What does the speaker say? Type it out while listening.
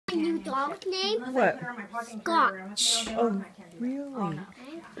dog's name? What? Scotch. Oh, really? Oh, no.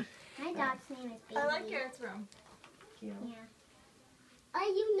 My dog's name is Baby. I like Garrett's room. Yeah.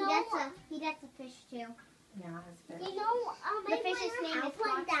 You know, he gets a fish too. Yeah, that's You know, the fish's name is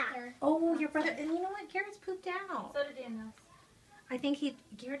Lobster. Oh, your brother. And you know what? Garrett's pooped out. So did Daniel. I think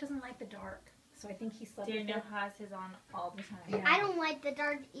Garrett doesn't like the dark. So I think he slept with Daniel it. has his on all the time. Yeah. I don't like the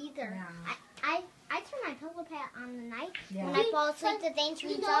dark either. Yeah. I turn my pillow pad on the night. Yeah. When I fall asleep, the thing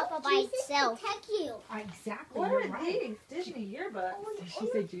turns off all by itself. protect you. Exactly. What You're are right. these Disney yearbooks? She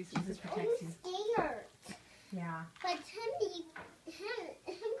said Jesus. Jesus protects you. Scared. Yeah. But him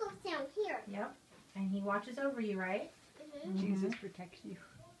goes down here. Yep. And he watches over you, right? Jesus protects you.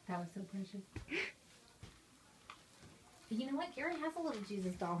 That was so precious. You know what? Garrett has a little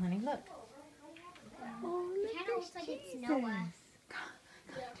Jesus doll, honey. Look. Oh, It kind of looks like it's Noah.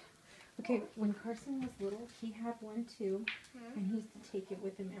 Okay, when Carson was little, he had one too, and he used to take it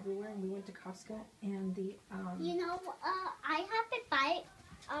with him everywhere. And we went to Costco, and the You know, I have to buy.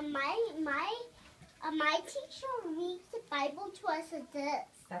 My teacher reads the Bible to us as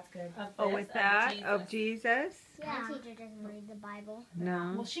this. that's good. Oh, with that of Jesus? My teacher doesn't read the Bible.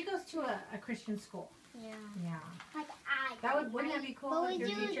 No. Well, she goes to a Christian school. Yeah. Yeah. Like Wouldn't that be cool? But if we your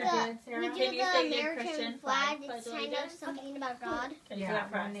do teacher the did, Sarah? we do Can you the say the American Christian flag. flag, It's pledge kind of allegiance? something about God. Can you do Yeah, that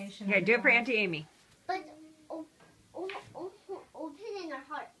for one us? nation. Yeah, do it for Auntie Amy. But open in our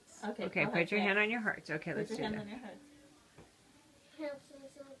hearts. Okay. Okay, go put ahead, your say hand it. on your hearts. Okay, Put let's your do hand that. on your heart.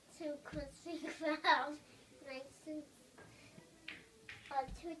 To Christmas cloud,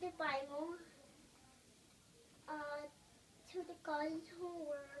 to the Bible, to the God's whole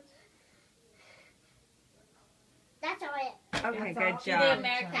word. That's all it. Okay, That's good all. Do the job.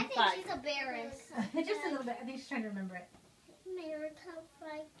 American I think flag. she's embarrassed. Just a little bit. I think she's trying to remember it. American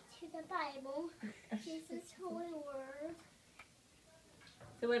flag to the Bible, Jesus' holy word.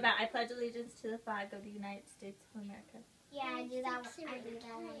 So what about I pledge allegiance to the flag of the United States of America? Yeah, I do that. I do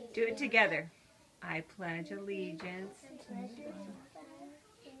that. Do it together. I pledge allegiance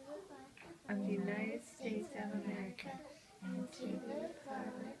of the United States of America and to the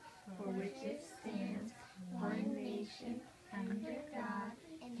republic for which it stands, one nation, under God,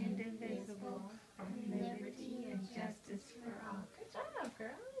 indivisible, with liberty and justice for all. Good job,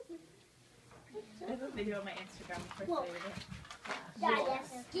 girl. I have a video on my Instagram before I saved it. Yeah, that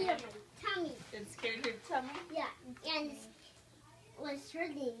scared my tummy. It scared your tummy? Yeah, and was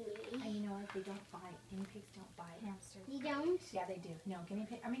hurting me. And you know what? They don't bite. Guinea pigs don't bite. Hamster. You don't? Yeah, they do. No, guinea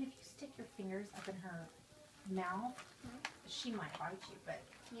pig. I mean, if you stick your fingers up in her mouth, she might bite you. But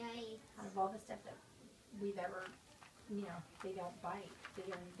Yeah. out of all the stuff that we've ever, they don't bite.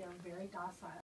 They're very docile.